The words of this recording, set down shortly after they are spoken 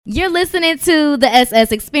You're listening to the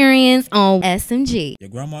SS Experience on SMG. Your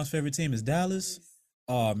grandma's favorite team is Dallas?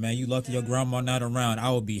 Oh man, you lucky your grandma not around.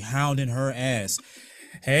 I would be hounding her ass.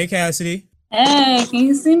 Hey Kaissidy. Hey, can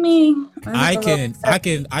you see me? I can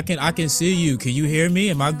see you. Can you hear me?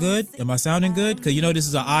 Am I good? Am I sounding good? Because you know this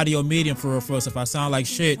is an audio medium for us. If I sound like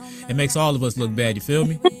shit, it makes all of us look bad. You feel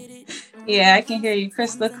me? Yeah, I can hear you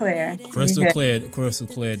crystal clear. Crystal clear.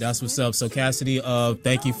 That's what's up. So Kaissidy,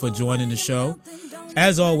 thank you for joining the show.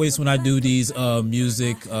 As always, when I do these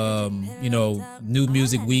music, new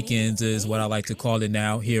music weekends is what I like to call it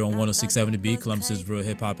now here on 106.7 The Beat, Columbus's real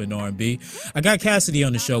hip hop and R&B. I got Kaissidy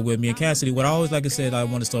on the show with me, and Kaissidy, what I always like I said I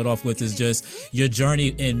want to start off with is just your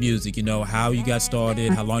journey in music. You know, how you got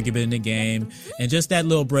started, how long you been in the game, and just that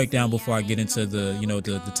little breakdown before I get into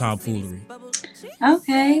the tomfoolery.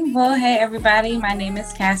 Okay, well, hey everybody, my name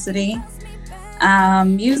is Kaissidy.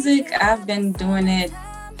 Music, I've been doing it,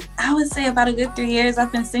 I would say about a good 3 years.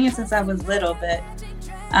 I've been singing since I was little, but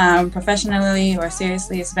professionally or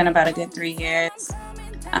seriously, it's been about a good 3 years.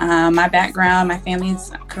 My background, my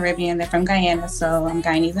family's Caribbean. They're from Guyana, so I'm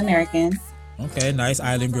Guyanese American. Okay, nice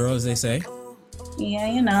island girl, as they say.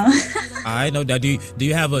 Yeah, you know. I know that. Do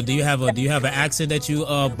you have an accent that you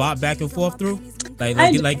bop back and forth through?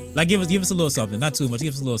 Like give us a little something. Not too much.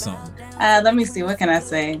 Give us a little something. Let me see. What can I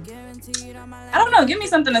say? I don't know. Give me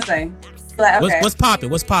something to say. Like, okay. What's popping?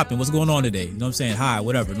 What's going on today? You know what I'm saying? Hi,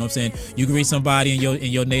 whatever. You know what I'm saying? You can read somebody in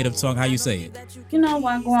your native tongue. How you say it? You know,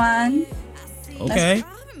 wagwan. Okay.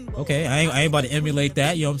 Okay. I ain't about to emulate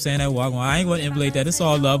that. You know what I'm saying? That wagwan. I ain't going to emulate that. It's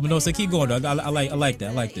all love. But no, so keep going. Though. I like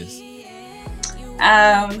that. I like this.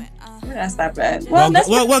 Where did I stop at? Well,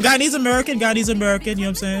 Guyanese American. You know what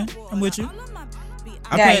I'm saying? I'm with you.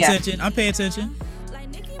 I pay attention. I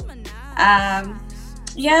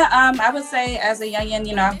would say as a youngin',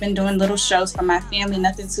 you know, I've been doing little shows for my family,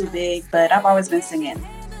 nothing too big, but I've always been singing.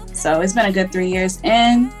 So it's been a good 3 years.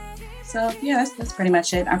 And so, yeah, that's pretty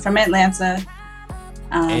much it. I'm from Atlanta.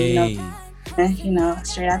 Hey. You know,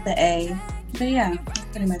 straight out the A. But yeah, that's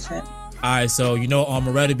pretty much it. All right, so you know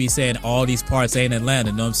Amaretta be saying all these parts ain't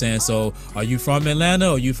Atlanta, you know what I'm saying? So are you from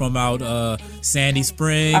Atlanta or you from out Sandy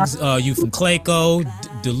Springs? You from Clayco,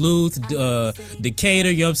 Duluth,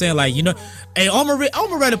 Decatur, you know what I'm saying? Like, you know, hey,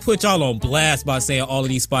 Amaretta put y'all on blast by saying all of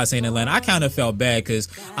these spots ain't Atlanta. I kind of felt bad because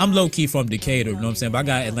I'm low-key from Decatur, you know what I'm saying? But I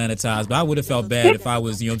got Atlanta ties, but I would have felt bad if I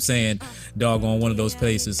was, you know what I'm saying, doggone one of those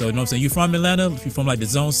places. So, you know what I'm saying? You from Atlanta? You from like the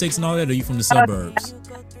Zone 6 and all that, or you from the suburbs?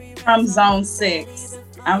 From Zone 6.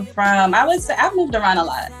 I would say I've moved around a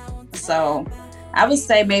lot. So I would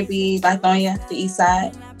say maybe Lithonia, the east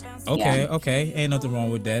side. Okay. Ain't nothing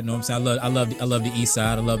wrong with that. You know what I'm saying? I love the east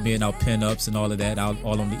side. I love being out pin-ups and all of that, out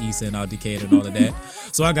all on the east end, out Decatur and all of that.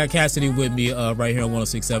 So I got Kaissidy with me right here on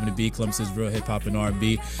 106.7 The Beat, Columbus's real hip hop and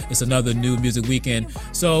R&B. It's another new music weekend.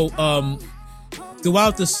 So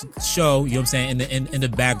throughout this show, you know what I'm saying, in the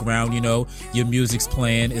background, you know, your music's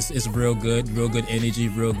playing. It's real good energy,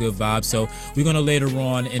 real good vibes. So we're gonna later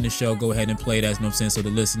on in the show go ahead and play that, you know what I'm saying, so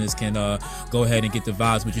the listeners can go ahead and get the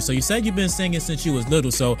vibes with you. So you said you've been singing since you was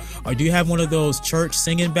little. So do you have one of those church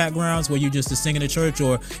singing backgrounds where you just singing in church,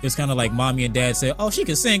 or it's kind of like mommy and dad say, oh, she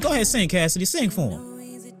can sing, go ahead, sing, Kaissidy, sing for him?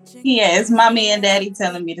 Yeah, it's mommy and daddy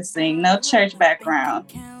telling me to sing. No church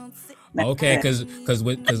background. Okay, because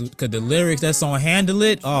the lyrics, that song Handle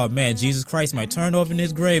It, oh man, Jesus Christ might turn off in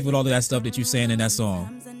his grave with all of that stuff that you saying in that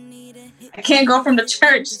song. I can't go from the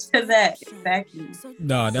church to that. Exactly.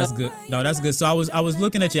 No, that's good. So I was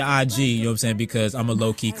looking at your IG, you know what I'm saying, because I'm a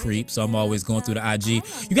low key creep, so I'm always going through the IG.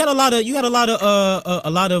 You got a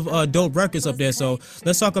lot of dope records up there. So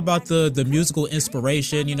let's talk about the musical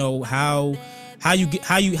inspiration. You know, how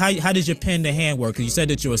did your pen to hand work? Because you said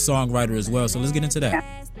that you're a songwriter as well. So let's get into that. Yeah.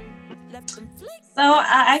 So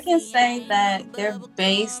I can say that they're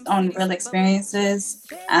based on real experiences.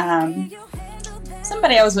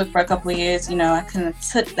 Somebody I was with for a couple of years, you know, I kind of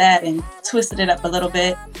took that and twisted it up a little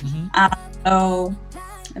bit. Mm-hmm. So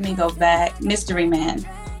let me go back. Mystery Man.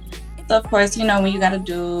 So of course, you know, when you got to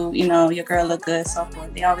do, you know, your girl look good, so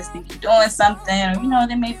forth, they always think you're doing something, or, you know,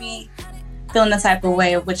 they may be feeling the type of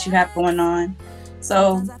way of what you have going on.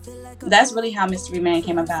 So that's really how Mystery Man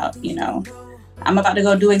came about, you know. I'm about to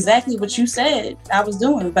go do exactly what you said I was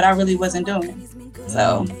doing, but I really wasn't doing.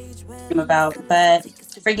 So, but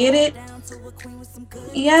forget it.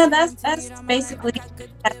 Yeah, that's basically,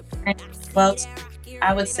 well,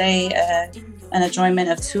 I would say an enjoyment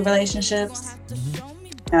of two relationships.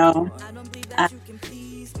 You know,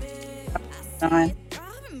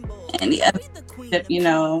 and the other, you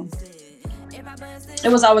know, it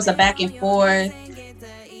was always a back and forth,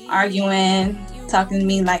 arguing, talking to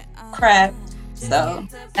me like crap. So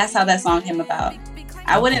that's how that song came about.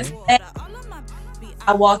 I wouldn't say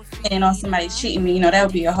I walked in on somebody cheating me. You know, that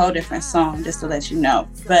would be a whole different song, just to let you know.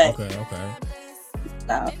 But okay.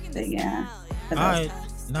 But yeah. All right.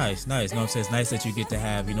 Nice. No, I'm saying it's nice that you get to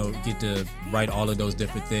have, get to write all of those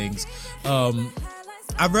different things.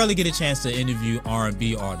 I rarely get a chance to interview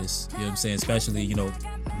R&B artists, you know what I'm saying? Especially,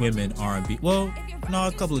 women R&B. Well, no,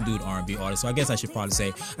 a couple of dude R&B artists. So I guess I should probably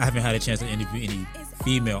say I haven't had a chance to interview any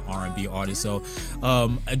female R&B artists. So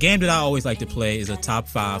a game that I always like to play is a top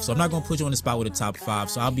 5. So I'm not going to put you on the spot with a top 5.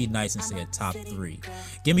 So I'll be nice and say a top 3.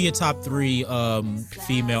 Give me your top 3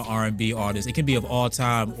 female R&B artists. It can be of all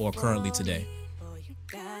time or currently today.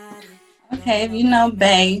 Okay, if you know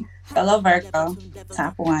Bay, fellow Virgo,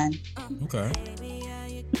 top 1. Okay.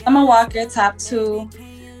 Summer Walker, top 2.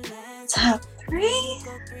 Top 3?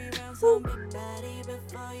 Who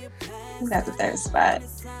got the 3rd spot?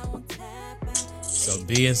 So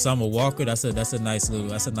B and Summer Walker, that's a nice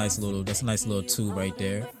little 2 right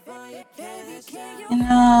there.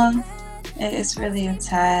 It's really a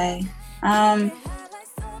tie.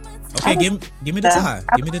 Okay, give me the tie.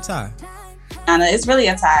 Give me the tie. It's really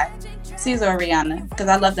a tie. Caesar or Rihanna, because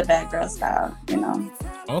I love the bad girl style,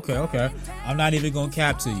 Okay. I'm not even gonna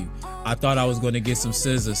cap to you. I thought I was gonna get some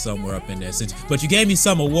scissors somewhere up in there, but you gave me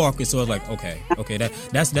Summer Walker, so I was like, okay.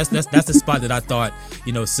 That's the spot that I thought, SZA,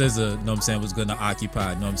 you know what I'm saying, was gonna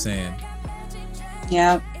occupy. You know what I'm saying?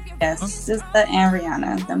 Yeah. Yes, SZA and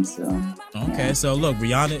Rihanna, them two. Okay, So look,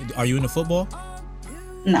 Rihanna, are you into football?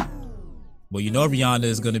 No. Well, Rihanna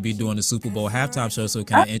is going to be doing the Super Bowl halftime show, so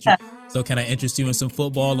can I interest you in some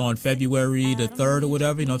football on February the 3rd or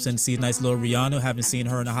whatever? You know what I'm saying? See a nice little Rihanna. Haven't seen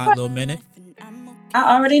her in a hot little minute.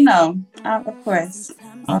 I already know, of course.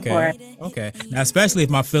 Okay. Now, especially if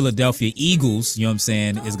my Philadelphia Eagles, you know what I'm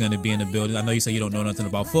saying, is going to be in the building. I know you say you don't know nothing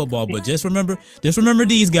about football, but just remember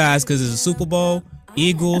these guys, because it's a Super Bowl,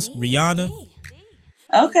 Eagles, Rihanna.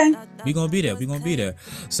 Okay. We're going to be there.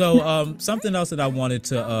 So something else that I wanted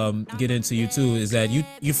to get into you too is that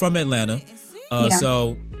you're from Atlanta.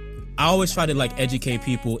 So I always try to educate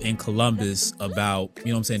people in Columbus about,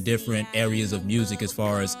 different areas of music as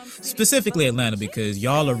far as specifically Atlanta, because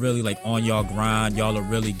y'all are really on y'all grind. Y'all are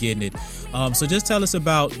really getting it. So just tell us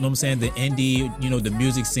about, the indie, the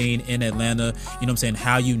music scene in Atlanta,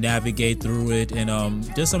 how you navigate through it, and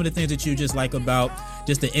just some of the things that you just like about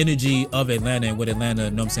just the energy of Atlanta and what Atlanta,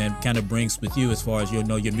 kind of brings with you as far as your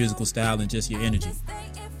musical style and just your energy.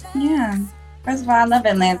 Yeah. First of all, I love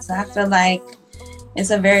Atlanta. I feel like it's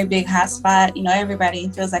a very big hot spot. Everybody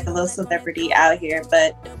feels like a little celebrity out here,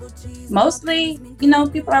 but mostly,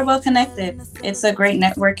 people are well connected. It's a great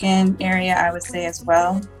networking area, I would say, as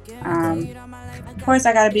well. Of course,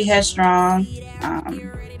 I got to be headstrong.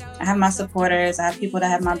 I have my supporters. I have people that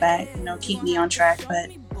have my back, keep me on track. But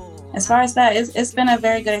as far as that, it's been a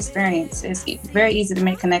very good experience. It's very easy to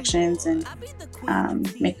make connections and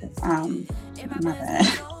make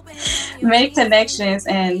connections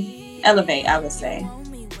and elevate, I would say.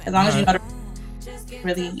 As long as you know it's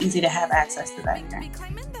really easy to have access to that here.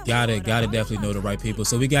 Gotta definitely know the right people.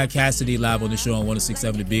 So we got Kaissidy live on the show on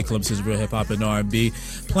 106.7 The Beat, Columbus's Real Hip Hop and R&B,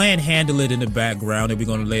 playing Handle It in the background, and we're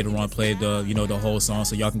gonna later on play the the whole song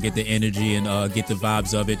so y'all can get the energy and get the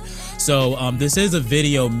vibes of it. So this is a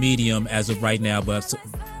video medium as of right now, but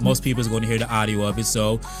most people is going to hear the audio of it.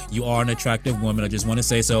 So you are an attractive woman. I just want to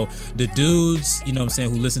say, so the dudes, who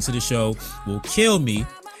listen to the show will kill me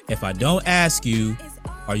if I don't ask you,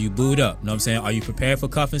 are you booed up? You know what I'm saying? Are you prepared for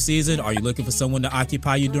cuffing season? Are you looking for someone to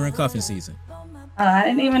occupy you during cuffing season? I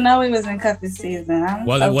didn't even know we was in cuffing season.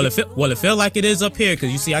 It feel like it is up here,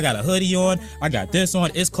 because you see I got a hoodie on, I got this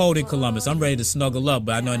on. It's cold in Columbus. I'm ready to snuggle up,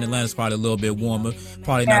 but I know in Atlanta it's probably a little bit warmer.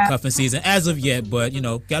 Probably not cuffing season as of yet, but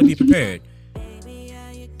gotta be prepared.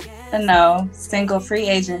 No, single free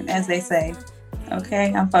agent, as they say.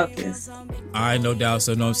 Okay, I'm focused. All right, no doubt.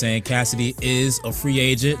 So, Kaissidy is a free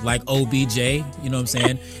agent like OBJ,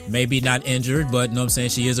 maybe not injured, but,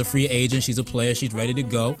 she is a free agent. She's a player. She's ready to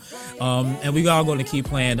go. And we are going to keep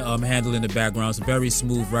playing Handle in the background. It's a very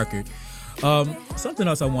smooth record. Something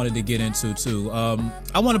else I wanted to get into, too.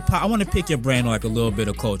 I want to pick your brain on a little bit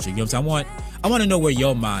of culture. You know what I'm saying? I want to know where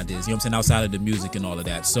your mind is, outside of the music and all of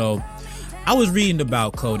that. So, I was reading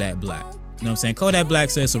about Kodak Black. You know what I'm saying? Kodak Black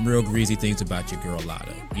said some real greasy things about your girl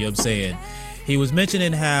Lotto. You know what I'm saying? He was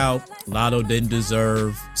mentioning how Lotto didn't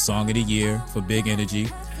deserve Song of the Year for Big Energy,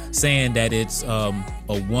 saying that it's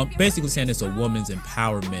basically saying it's a woman's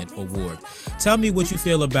empowerment award. Tell me what you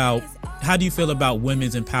feel about, how do you feel about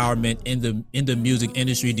women's empowerment in the music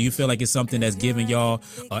industry? Do you feel like it's something that's giving y'all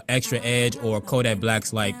an extra edge, or Kodak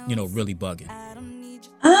Black's really bugging?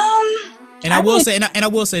 And I will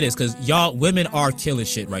say this, because y'all women are killing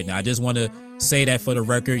shit right now. I just want to say that for the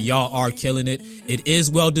record. Y'all are killing it. It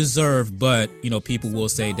is well deserved, but people will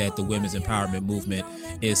say that the women's empowerment movement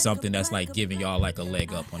is something that's like giving y'all like a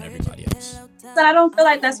leg up on everybody else. But I don't feel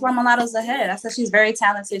like that's why Mulatto's ahead. I said she's very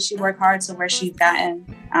talented. She worked hard to where she's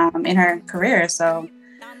gotten in her career. So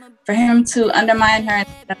for him to undermine her and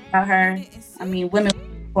stuff about her, I mean, women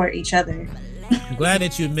support each other. I'm glad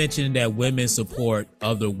that you mentioned that women support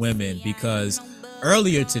other women, because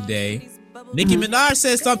earlier today, Nicki Minaj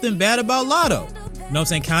said something bad about Latto. You know what I'm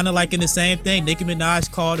saying? Kind of like in the same thing. Nicki Minaj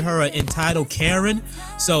called her an entitled Karen.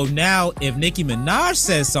 So now if Nicki Minaj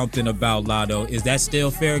says something about Latto, is that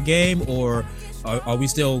still fair game, or are we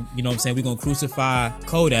still, we're going to crucify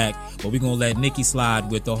Kodak, but we're going to let Nicki slide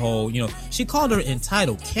with the whole, she called her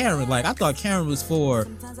entitled Karen. Like, I thought Karen was for,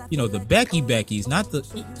 the Beckys, not the,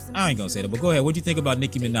 I ain't going to say that, but go ahead. What do you think about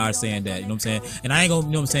Nicki Minaj saying that? You know what I'm saying? And I ain't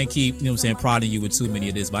going to, keep, prodding you with too many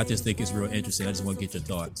of this, but I just think it's real interesting. I just want to get your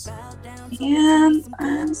thoughts. Yeah,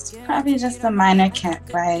 it's probably just a minor cat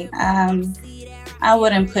fight. I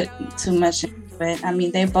wouldn't put too much into it. I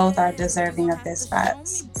mean, they both are deserving of their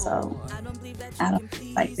spots, so I don't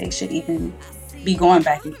feel like they should even be going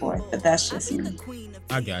back and forth, but that's just me.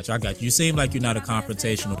 I got you. You seem like you're not a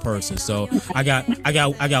confrontational person, so I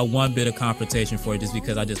got one bit of confrontation for you, just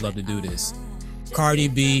because I just love to do this. Cardi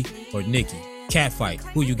B or Nicki? Cat fight.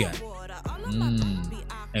 Who you got?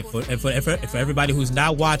 And for everybody who's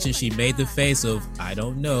not watching, she made the face of I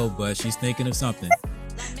don't know, but she's thinking of something.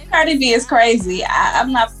 Cardi B is crazy.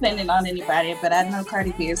 I'm not pinning on anybody, but I know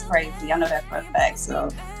Cardi B is crazy. I know that for a fact, so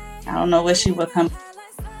I don't know what she will come.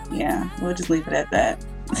 Yeah, we'll just leave it at that.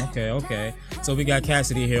 Okay. So we got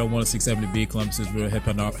Kaissidy here on 106.7 The Beat, Columbus's real hip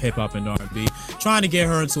hop and R&B. Trying to get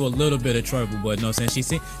her into a little bit of trouble, but no sense. She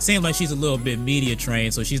seems like she's a little bit media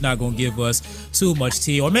trained, so she's not gonna give us too much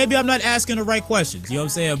tea. Or maybe I'm not asking the right questions. You know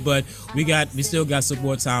what I'm saying? But we still got some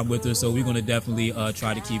more time with her, so we're gonna definitely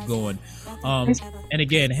try to keep going. And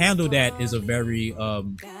again, Handle That is a very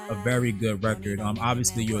good record.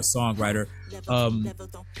 Obviously you're a songwriter.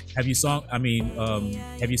 Have you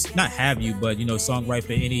songwrite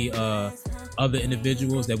for any other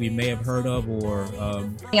individuals that we may have heard of, or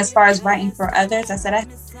as far as writing for others, I said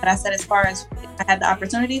as far as I had the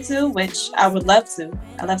opportunity to, which I would love to.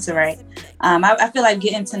 I love to write. I feel like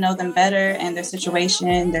getting to know them better and their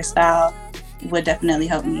situation, their style would definitely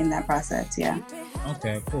help me in that process. Yeah.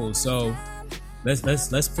 Okay, cool. So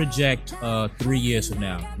let's project 3 years from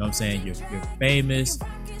now. You know what I'm saying? You're famous.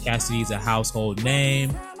 Kaissidy's a household name.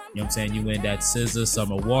 You know what I'm saying? You in that SZA,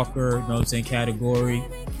 Summer Walker, you know what I'm saying, category.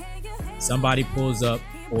 Somebody pulls up,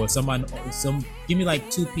 or give me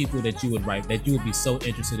like 2 people that you would write, that you would be so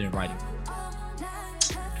interested in writing.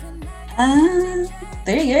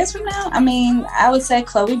 3 years from now? I mean, I would say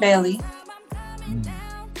Chloe Bailey.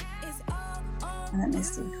 Let me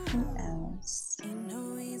see. Who else?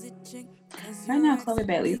 Right now, Chloe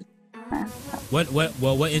Bailey.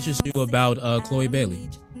 What interests you about Chloe Bailey?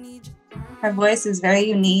 Her voice is very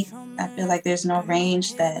unique. I feel like there's no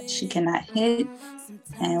range that she cannot hit.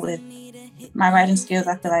 And with my writing skills,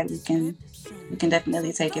 I feel like we can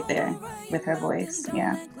definitely take it there with her voice.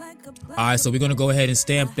 Yeah. All right, so we're going to go ahead and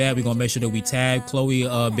stamp that. We're going to make sure that we tag Chloe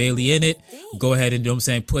Bailey in it. Go ahead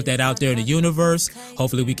and, put that out there in the universe.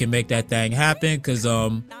 Hopefully we can make that thing happen, because,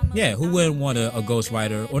 who wouldn't want a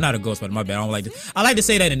ghostwriter? Or not a ghostwriter, my bad. I like to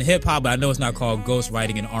say that in hip hop, but I know it's not called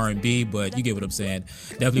ghostwriting in R&B, but you get what I'm saying.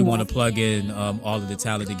 Definitely want to plug in all of the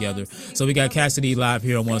talent together. So we got Kaissidy live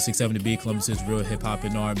here on 106.7 The Beat, Columbus's real hip hop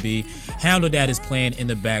and R&B. Handle That is playing in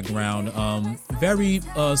the background. Very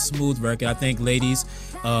smooth record. I think, ladies,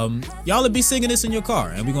 y'all will be singing this in your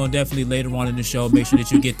car, and we're going to definitely later on in the show make sure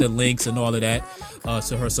that you get the links and all of that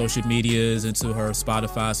to her social medias and to her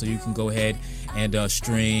Spotify, so you can go ahead and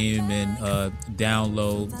stream and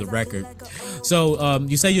download the record. So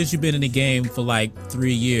you say you've been in the game for like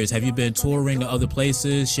 3 years. Have you been touring to other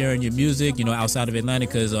places, sharing your music, outside of Atlanta?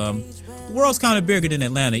 Because the world's kind of bigger than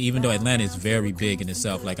Atlanta, even though Atlanta is very big in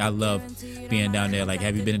itself. Like, I love being down there. Like,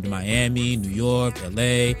 have you been into Miami, New York,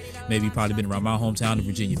 LA? Maybe you've probably been around my hometown in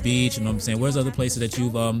Virginia Beach. You know what I'm saying? Where's other places that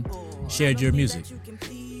you've shared your music?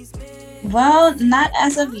 Well, not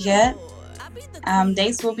as of yet.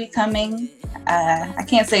 Dates will be coming. I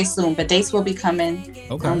can't say soon, but dates will be coming.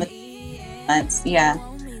 Okay. Months, yeah.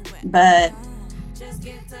 But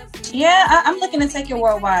yeah, I'm looking to take it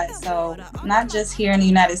worldwide. So not just here in the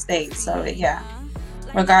United States. So yeah,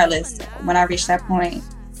 regardless, when I reach that point,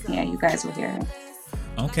 yeah, you guys will hear it.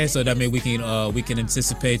 Okay, so that means we can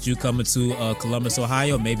anticipate you coming to Columbus,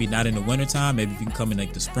 Ohio. Maybe not in the wintertime. Maybe you can come in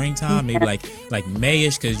like the springtime. Maybe like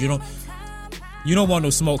Mayish, because you don't want no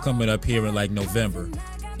smoke coming up here in like November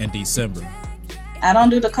and December. I don't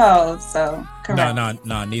do the cold, so correct.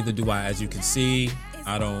 No, neither do I. As you can see,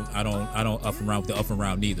 I don't up and around with the up and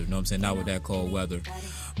around neither. You know what I'm saying? Not with that cold weather.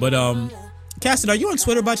 But Kaissidy, are you on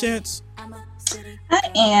Twitter by chance?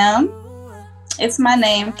 I am. It's my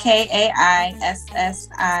name,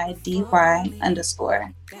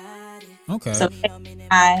 KAISSIDY_. Okay. So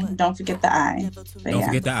I don't forget the I. Don't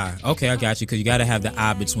forget the I. Okay, I got you, because you got to have the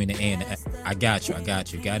I between the A and the F. I got you.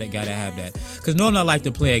 Gotta have that. Because normally I like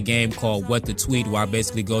to play a game called What the Tweet, where I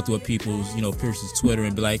basically go through person's Twitter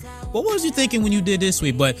and be like, well, what was you thinking when you did this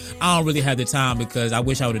tweet? But I don't really have the time, because I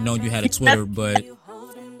wish I would have known you had a Twitter, but...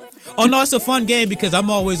 Oh, no, it's a fun game because I'm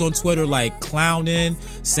always on Twitter, like, clowning,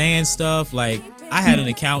 saying stuff. Like, I had an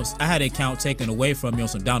account taken away from me on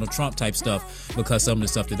some Donald Trump type stuff because some of the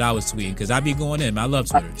stuff that I was tweeting. Because I be going in. I love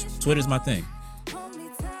Twitter. Twitter's my thing.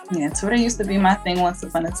 Yeah, Twitter used to be my thing once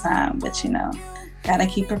upon a time. But, gotta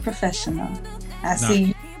keep it professional. See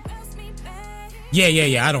you.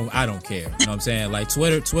 Yeah. I don't care. You know what I'm saying? Like,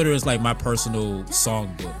 Twitter is like my personal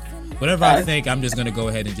songbook. Whatever I think, I'm just going to go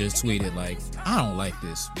ahead and just tweet it. Like, I don't like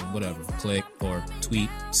this. Whatever. Click or tweet,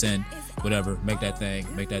 send, whatever. Make that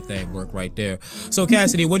thing work right there. So,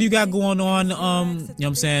 Kaissidy, what do you got going on? You know what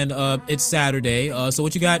I'm saying? It's Saturday. So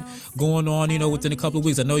what you got going on, within a couple of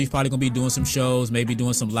weeks? I know you're probably going to be doing some shows, maybe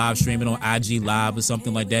doing some live streaming on IG Live or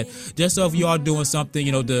something like that. Just so if you are doing something,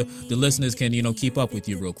 the listeners can, keep up with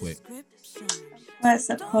you real quick.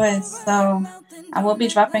 Of course. So I will be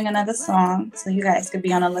dropping another song, so you guys could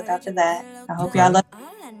be on the lookout for that. I hope y'all love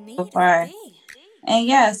it so far. And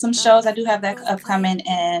yeah, some shows. I do have that upcoming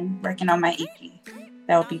and working on my EP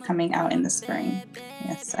that will be coming out in the spring.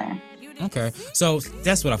 Yes, sir. Okay, so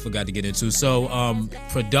that's what I forgot to get into. So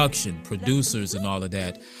production, producers, and all of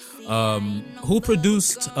that. Who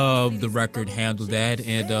produced the record, handled that,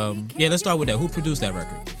 and let's start with that. Who produced that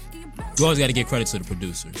record? You always got to give credit to the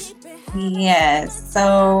producers. Yes.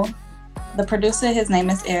 So the producer, his name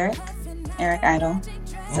is Eric Idle.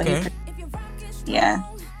 So okay.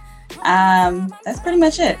 That's pretty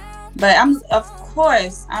much it. But I'm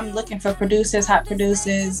looking for producers, hot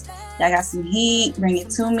producers. Y'all got some heat, bring it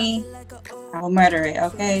to me. I will murder it,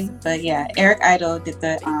 okay? But yeah, Eric Idle did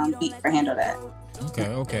the beat for Handle That.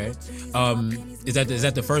 Okay. Is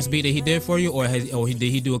that the first beat that he did for you, or did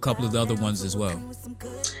he do a couple of the other ones as well?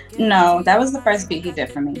 No, that was the first beat he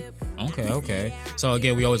did for me. Okay. So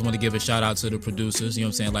again, we always want to give a shout out to the producers. You know what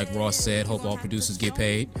I'm saying? Like Ross said, hope all producers get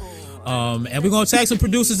paid. And we're gonna tag some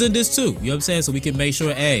producers in this too. You know what I'm saying? So we can make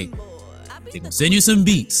sure, they gonna send you some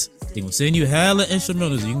beats. They gonna send you hella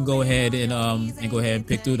instrumentals. You can go ahead and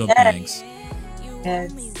pick through them things.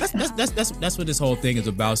 Yes. That's what this whole thing is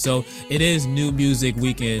about. So it is New Music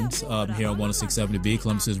Weekend here on 106.7 The Beat,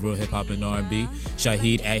 Columbus's real hip hop and R&B.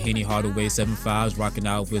 Shaheed at Henny Hardaway 75 rocking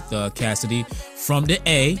out with Kaissidy from the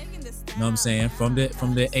A. You know what I'm saying? From the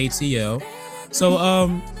ATL. So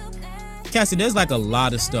Kaissidy, there's like a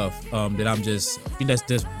lot of stuff that that's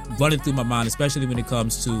just running through my mind, especially when it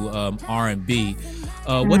comes to R&B.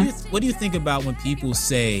 What do you think about when people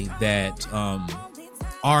say that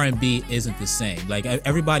R&B isn't the same? Like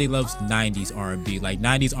everybody loves 90s R&B. Like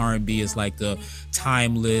 90s R&B is like the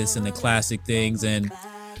timeless and the classic things. And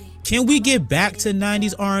can we get back to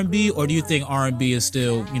 90s R&B, or do you think R&B is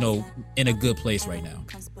still, in a good place right now?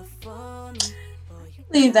 I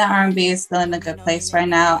believe that R&B is still in a good place right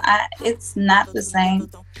now. It's not the same,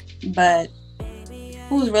 but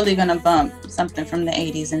who's really gonna bump something from the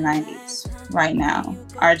 80s and 90s right now?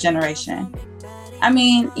 Our generation. I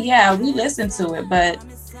mean, yeah, we listen to it, but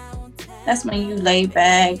that's when you lay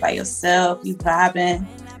back by yourself, you vibing.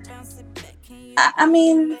 I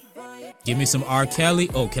mean, give me some R. Kelly.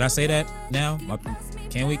 Oh, can I say that now?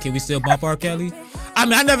 Can we still bump R. Kelly? I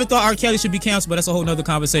mean, I never thought R. Kelly should be canceled, but that's a whole nother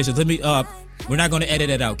conversation. We're not going to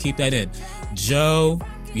edit it out. Keep that in. Joe,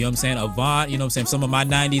 you know what I'm saying? Avant, you know what I'm saying? Some of my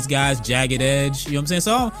 90s guys, Jagged Edge, you know what I'm saying?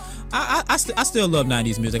 So I still love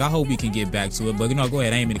 90s music. I hope we can get back to it, but go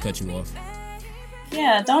ahead. I ain't mean to cut you off.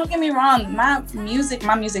 Yeah, don't get me wrong. My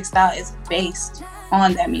music style is based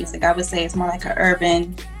on that music. I would say it's more like an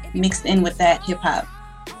urban mixed in with that hip hop.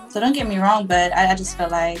 So don't get me wrong, but I just feel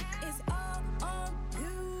like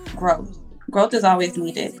growth is always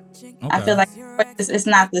needed. Okay. I feel like it's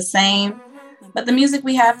not the same, but the music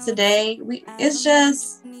we have today,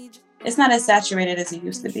 it's not as saturated as it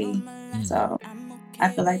used to be. So I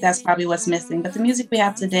feel like that's probably what's missing. But the music we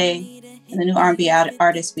have today and the new R&B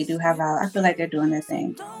artists we do have out, I feel like they're doing their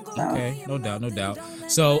thing. So. Okay, no doubt.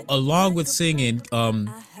 So along with singing,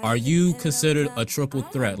 are you considered a triple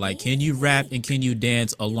threat? Like, can you rap and can you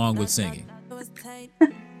dance along with singing?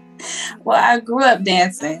 Well, I grew up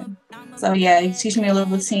dancing. So yeah, you teach me a little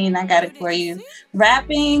routine, I got it for you.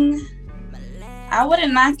 Rapping, I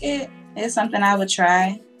wouldn't knock it. It's something I would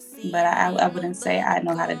try, but I wouldn't say I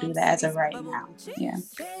know how to do that as of right now. Yeah.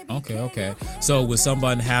 Okay. So would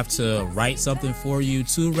someone have to write something for you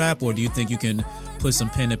to rap, or do you think you can put some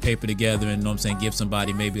pen and paper together and, you know what I'm saying, give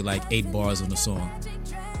somebody maybe like 8 bars on the song?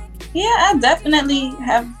 Yeah, I definitely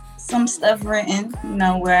have some stuff written,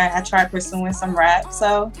 where I try pursuing some rap.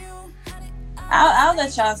 So I'll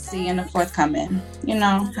let y'all see in the forthcoming,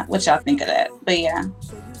 what y'all think of that. But yeah.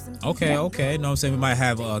 Okay. You know what I'm saying? We might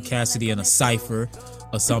have Kaissidy in a cypher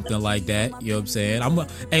or something like that. You know what I'm saying? I'm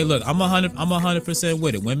 100%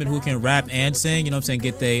 with it. Women who can rap and sing, you know what I'm saying,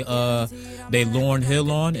 get they Lauryn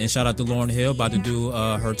Hill on, and shout out to Lauryn Hill, about to do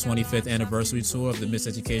her 25th anniversary tour of the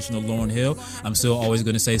Miseducational Lauryn Hill. I'm still always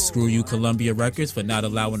going to say screw you, Columbia Records, for not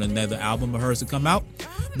allowing another album of hers to come out,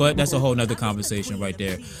 but that's a whole nother conversation right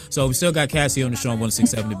there. So we still got Cassie on the show on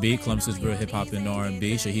 106.7 The Beat, Clemson's real hip hop and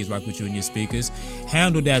R&B. He's rock with you in your speakers.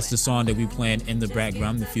 Handle, that's the song that we playing in the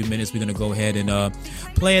background. In a few minutes, we're going to go ahead and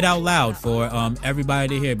play it out loud for everybody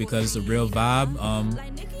to hear, because it's a real vibe.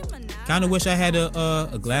 Kind of wish I had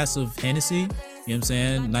a glass of Hennessy, you know what I'm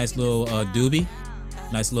saying? Nice little doobie,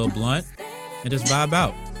 nice little blunt, and just vibe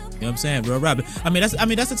out. You know what I'm saying? Real rap. That's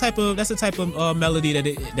the type of melody that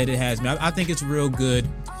it has. Man, I think it's real good.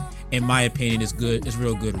 In my opinion, it's good. It's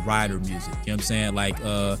real good rider music. You know what I'm saying? Like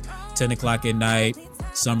 10 o'clock at night,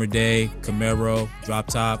 summer day, Camaro, drop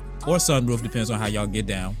top, or sunroof, depends on how y'all get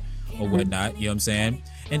down or whatnot. You know what I'm saying?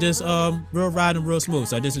 And just real riding, real smooth.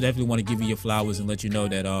 So I just definitely want to give you your flowers and let you know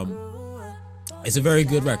that it's a very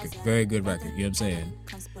good record. Very good record. You know what I'm saying?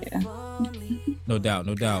 Yeah. No doubt.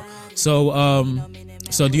 So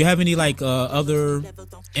do you have any like other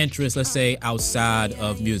interests, let's say, outside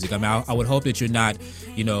of music? I mean, I would hope that you're not,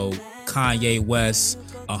 Kanye West,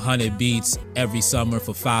 100 beats every summer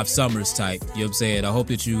for 5 summers type. You know what I'm saying? I hope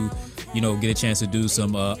that you get a chance to do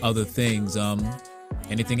some other things.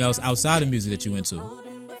 Anything else outside of music that you into?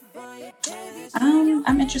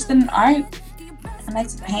 I'm interested in art. I like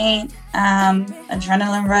to paint,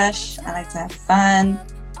 adrenaline rush. I like to have fun,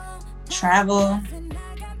 travel.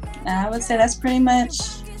 I would say that's pretty much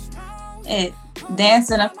it.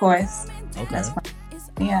 Dancing, of course. Okay. That's fun.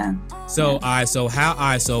 Yeah. So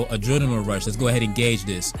adrenaline rush. Let's go ahead and gauge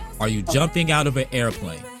this. Are you jumping out of an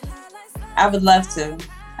airplane? I would love to.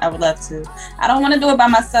 I don't want to do it by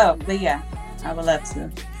myself, but yeah, I would love to.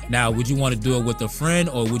 Now, would you want to do it with a friend,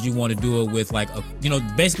 or would you want to do it with like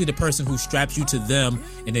basically the person who straps you to them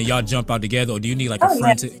and then y'all jump out together, or do you need like a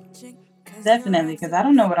friend to? Definitely, because I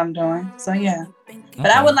don't know what I'm doing. So yeah, but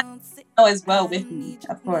I would like to know as well with me,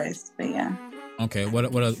 of course. But yeah. Okay, what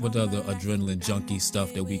other adrenaline junkie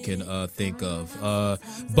stuff that we can think of?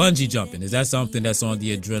 Bungee jumping, is that something that's on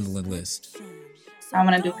the adrenaline list? I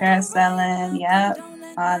want to do parasailing. Yep,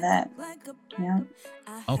 all that. Yep.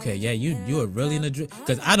 Okay, yeah, you are really in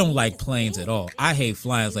because I don't like planes at all. I hate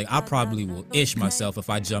flying. Like, I probably will ish myself if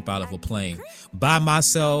I jump out of a plane by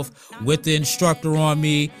myself with the instructor on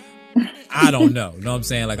me. I don't know. You know what I'm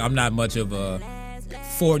saying? Like, I'm not much of a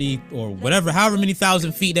 40 or whatever, however many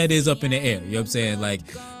thousand feet that is up in the air. You know what I'm saying? Like,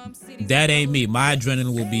 that ain't me. My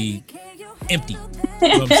adrenaline will be empty. You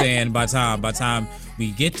know what I'm saying? By time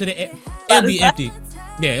we get to the air, it'll be empty.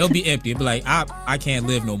 Yeah, it'll be empty. It'll be like, I can't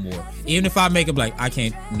live no more. Even if I make it, like, I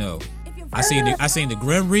can't. No. I seen the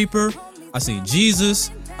Grim Reaper. I seen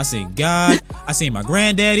Jesus. I seen God. I seen my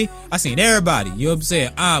granddaddy. I seen everybody. You know what I'm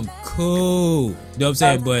saying? I'm cool. You know what I'm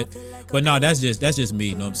saying? But no, that's just me.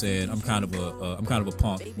 You know what I'm saying? I'm kind of a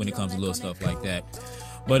punk when it comes to little stuff like that.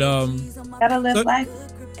 But gotta live life.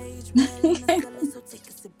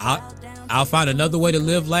 I'll find another way to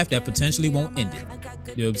live life that potentially won't end it.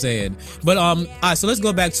 You know what I'm saying? But all right, so let's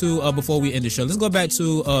go back to before we end the show. Let's go back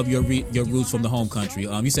to your roots from the home country.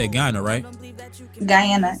 You say Guyana, right?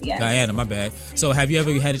 Guyana, yeah. Guyana, my bad. So have you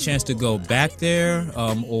ever had a chance to go back there,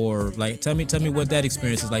 or like tell me what that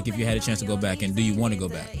experience is like if you had a chance to go back, and do you want to go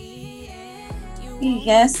back?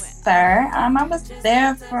 Yes, sir. I was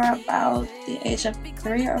there for about the age of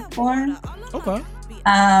 3 or 4. Okay.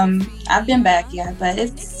 I've been back, yeah, but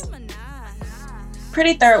it's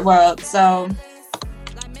pretty third world. So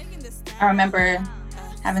I remember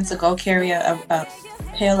having to go carry a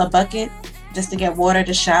pail, a bucket, just to get water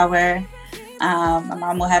to shower. My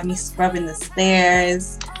mom would have me scrubbing the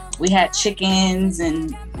stairs. We had chickens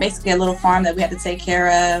and basically a little farm that we had to take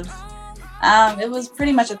care of. It was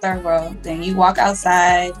pretty much a third world thing. You walk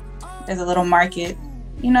outside, there's a little market,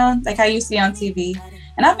 like how you see on TV.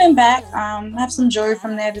 And I've been back. I have some jewelry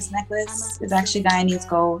from there. This necklace is actually Guyanese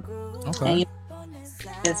gold. Okay. And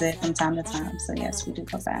visit from time to time. So yes, we do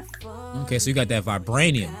go back. Okay, so you got that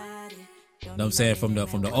vibranium. You know what I'm saying? From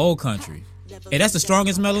the old country. Hey, that's the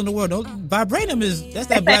strongest mellow in the world. Vibranium that's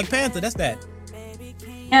that Black Panther. That's that.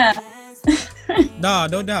 Yeah.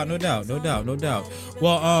 No doubt.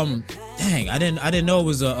 Well, dang, I didn't know it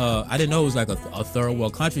was like a third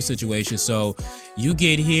world country situation. So you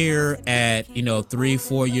get here at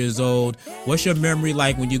 3-4 years old. What's your memory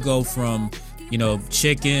like when you go from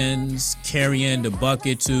chickens carrying the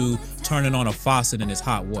bucket to turning on a faucet and it's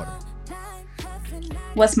hot water?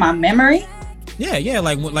 What's my memory? Yeah,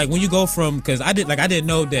 like when you go from, because I didn't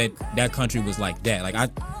know that country was like that. Like I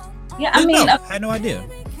had no idea.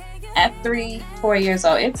 At 3-4 years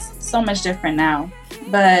old, it's so much different now.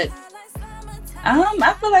 But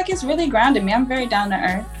I feel like it's really grounded me. I'm very down to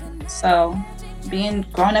earth. So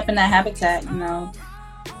growing up in that habitat,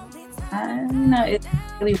 it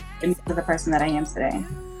really made me to the person that I am today.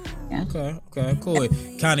 Yeah. Okay, cool. It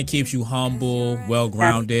kind of keeps you humble, well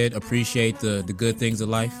grounded, appreciate the good things of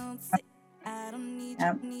life.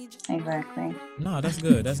 Yep, exactly. No, that's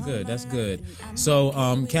good. So,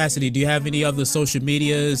 Kaissidy, do you have any other social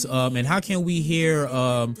medias? And how can we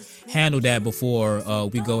handle that before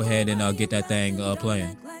we go ahead and get that thing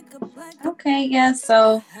playing? Okay, yeah.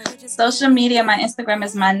 So, social media, my Instagram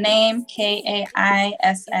is my name, Kaissidy.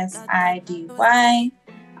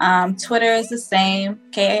 Twitter is the same,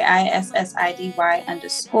 Kaissidy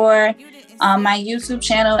 _. My YouTube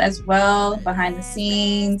channel as well, behind the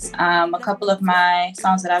scenes. A couple of my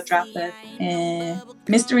songs that I've dropped with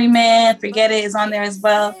Mystery Man, Forget It is on there as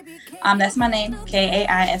well. That's my name,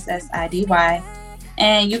 Kaissidy.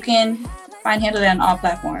 And you can handle that on all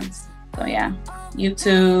platforms. So yeah,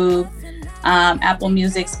 YouTube, Apple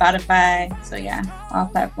Music, Spotify. So yeah, all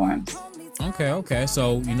platforms. Okay.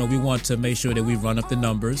 So, we want to make sure that we run up the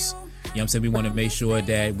numbers. I'm saying? We want to make sure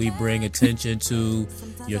that we bring attention to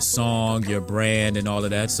your song, your brand, and all of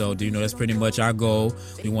that. So, that's pretty much our goal.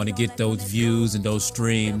 We want to get those views and those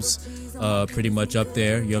streams pretty much up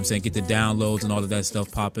there. Get the downloads and all of that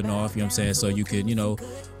stuff popping off. So you can,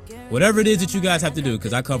 whatever it is that you guys have to do.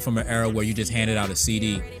 Because I come from an era where you just handed out a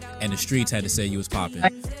CD and the streets had to say you was popping.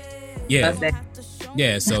 Yeah.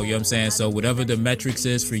 Yeah, so so whatever the metrics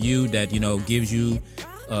is for you that gives you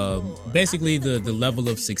basically the level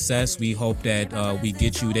of success, we hope that we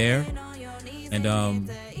get you there. And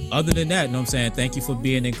other than that, thank you for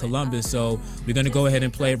being in Columbus. So we're gonna go ahead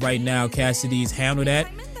and play it right now. Kaissidy's Handle That.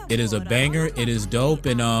 It is a banger. It is dope.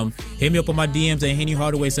 And hit me up on my DMs at Henny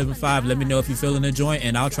Hardaway 75. Let me know if you're feeling the joint,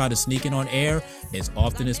 and I'll try to sneak it on air as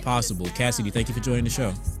often as possible. Kaissidy, thank you for joining the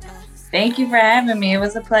show. Thank you for having me. It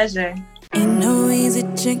was a pleasure. Ain't no easy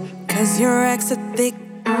chick, cause your racks are thick.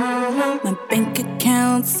 My bank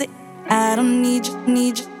account sick, I don't need you.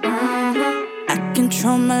 I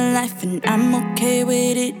control my life and I'm okay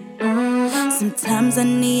with it. Sometimes I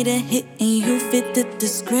need a hit and you fit the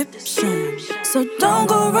description. So don't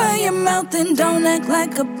go run your mouth and don't act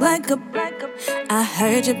like a I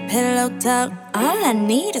heard your pillow talk, all I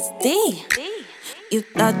need is D. You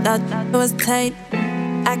thought it was tight,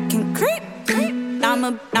 I can creep. I'm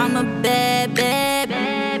a bad,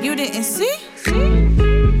 you didn't see?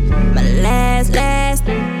 My last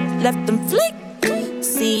left them flick.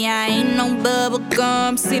 See, I ain't no bubble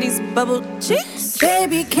gum, city's bubble cheeks.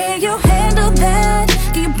 Baby, can you handle that?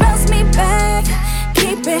 Can you bounce me back?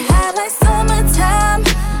 Keep it high like summertime.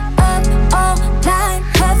 Up all night,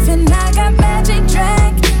 puffin', I got magic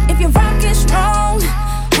drag. If you're rockin' strong,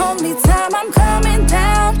 only time I'm coming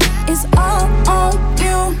down is all on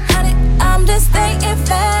you. I'm just stating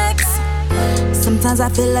facts. Sometimes I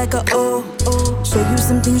feel like show you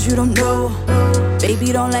some things you don't know.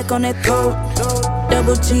 Baby, don't like on that throat.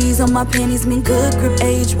 Double G's on my panties mean good grip.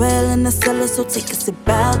 Age well in the cellar, so take a sip.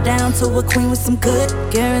 Bow down to a queen with some good.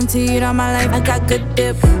 Guaranteed all my life, I got good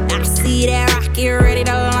dip. I see that rocket ready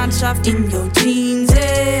to launch off in your jeans,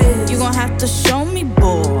 yeah. You gon' have to show me,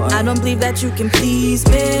 boy. I don't believe that you can please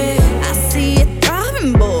me. I see it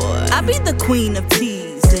throbbing, boy. I be the queen of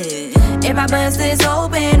teasing. If I bust this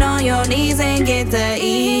open on your knees and get to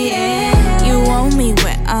eating, you want me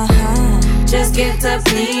wet, just get to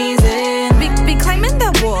pleasing. Be claiming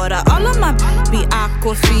that water, all of my be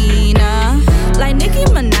Aquafina, like Nicki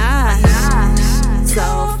Minaj.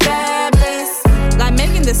 So fabulous, like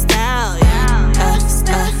making the style,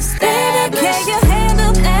 Baby, can you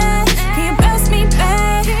handle that? Can you bounce me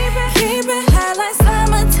back? Keep it high like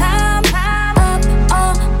summertime. Up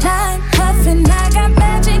all night, puffin', I got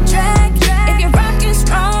magic drag. If you're rockin'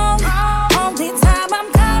 strong, only time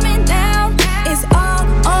I'm coming down is all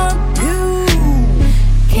on you.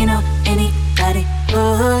 Can't know anybody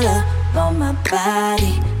pull up on my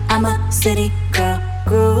body. I'm a city girl,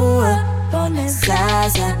 grew up on that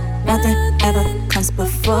Zaza. Nothing ever comes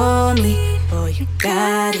before me. Boy, you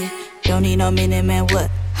got it. Don't need no minute, man, what?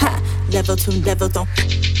 Ha, level 2, level don't.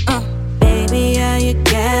 Baby, are you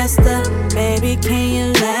gassed up? Baby, can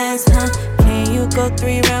you last, huh? Can you go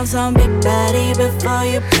 3 rounds on big body before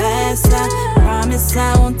you pass out? Promise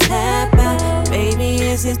I won't tap out. Baby,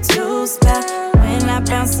 is it too spot? When I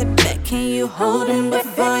bounce it back, can you hold him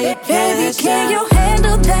before you cash out? Baby, can you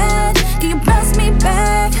handle that? Can you bounce me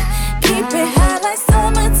back? Keep it high like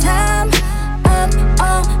summertime. Up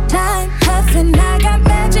all night, puffin', I got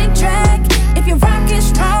magic drag. If you rock it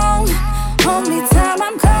strong, only time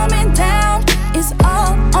I'm coming down is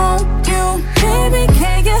all on you. Baby,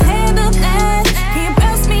 can you handle that? Can you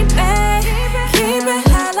bounce me back? Keep it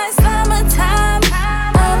high like summertime.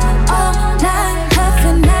 Up all night,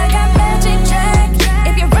 puffin', I got magic drag.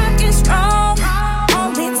 If you rock it strong,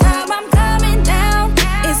 only time I'm coming down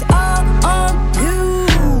is all on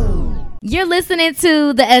you. You're listening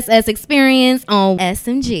to the SS Experience on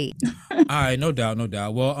SMG. All right, no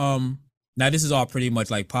doubt. Well, now this is all pretty much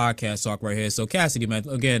like podcast talk right here. So Kaissidy, man,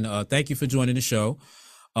 again, thank you for joining the show.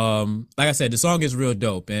 Like I said, the song is real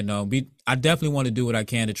dope, and I definitely want to do what I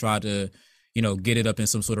can to try to, get it up in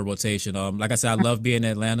some sort of rotation. Like I said, I love being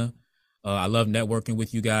in Atlanta. I love networking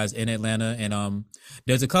with you guys in Atlanta, and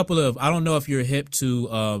there's a couple of, I don't know if you're hip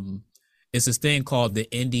to, it's this thing called the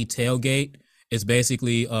Indie Tailgate. It's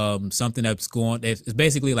basically something that's it's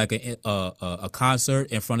basically like a concert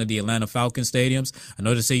in front of the Atlanta Falcons stadiums. I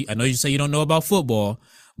know you say you don't know about football,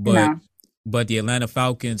 but the Atlanta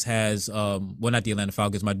Falcons has not the Atlanta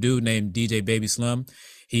Falcons. My dude named DJ Baby Slim,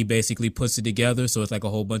 he basically puts it together. So it's like a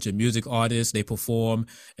whole bunch of music artists. They perform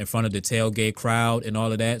in front of the tailgate crowd and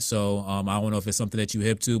all of that. So I don't know if it's something that you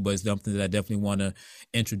hip to, but it's something that I definitely want to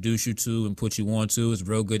introduce you to and put you on to. It's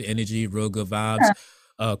real good energy, real good vibes. Yeah.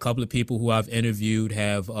 A couple of people who I've interviewed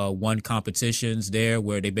have won competitions there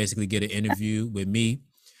where they basically get an interview with me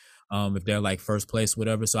if they're like first place,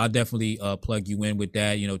 whatever. So I'll definitely plug you in with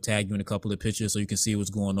that, tag you in a couple of pictures so you can see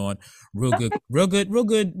what's going on. Real good,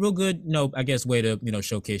 I guess way to,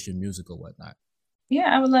 showcase your music or whatnot.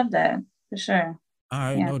 Yeah, I would love that for sure. All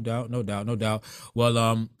right, yeah. No doubt.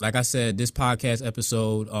 Well, like I said, this podcast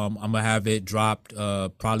episode, I'm gonna have it dropped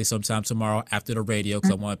probably sometime tomorrow after the radio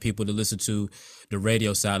because I want people to listen to the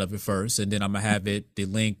radio side of it first, and then I'm gonna have the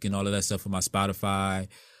link and all of that stuff for my Spotify,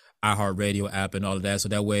 iHeartRadio app, and all of that. So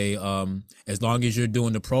that way, as long as you're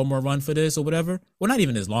doing the promo run for this or whatever, well, not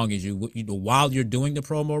even as long as while you're doing the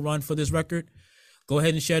promo run for this record, go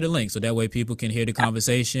ahead and share the link so that way people can hear the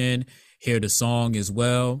conversation, hear the song as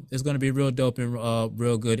well. It's going to be real dope and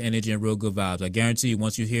real good energy and real good vibes. I guarantee you,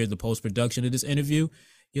 once you hear the post-production of this interview,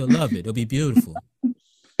 you'll love it. It'll be beautiful.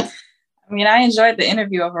 I mean, I enjoyed the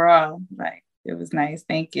interview overall. Like, it was nice.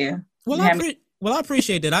 Thank you. Well, I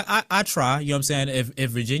appreciate that. I try, you know what I'm saying?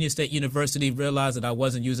 If Virginia State University realized that I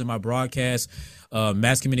wasn't using my broadcast,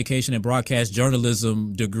 mass communication and broadcast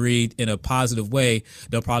journalism degree in a positive way,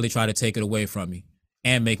 they'll probably try to take it away from me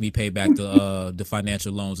and make me pay back the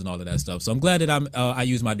financial loans and all of that stuff. So I'm glad that I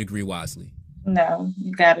use my degree wisely. No,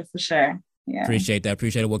 you got it for sure. Yeah. Appreciate that.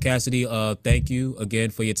 Well, Kaissidy, thank you again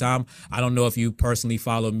for your time. I don't know if you personally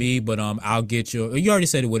follow me, but I'll get you already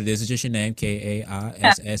said what it is. It's just your name,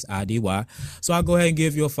 Kaissidy. So I'll go ahead and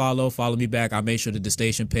give you a follow me back. I'll make sure that the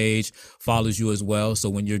station page follows you as well. So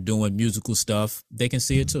when you're doing musical stuff, they can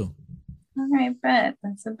see it too. All right, bet.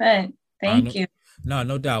 That's a bet. Thank you.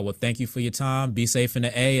 No doubt. Well, thank you for your time. Be safe in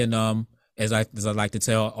the A. And as I like to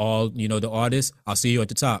tell all, the artists, I'll see you at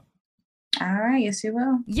the top. All right. Yes, you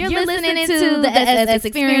will. You're listening to the SS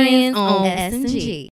Experience on SMG.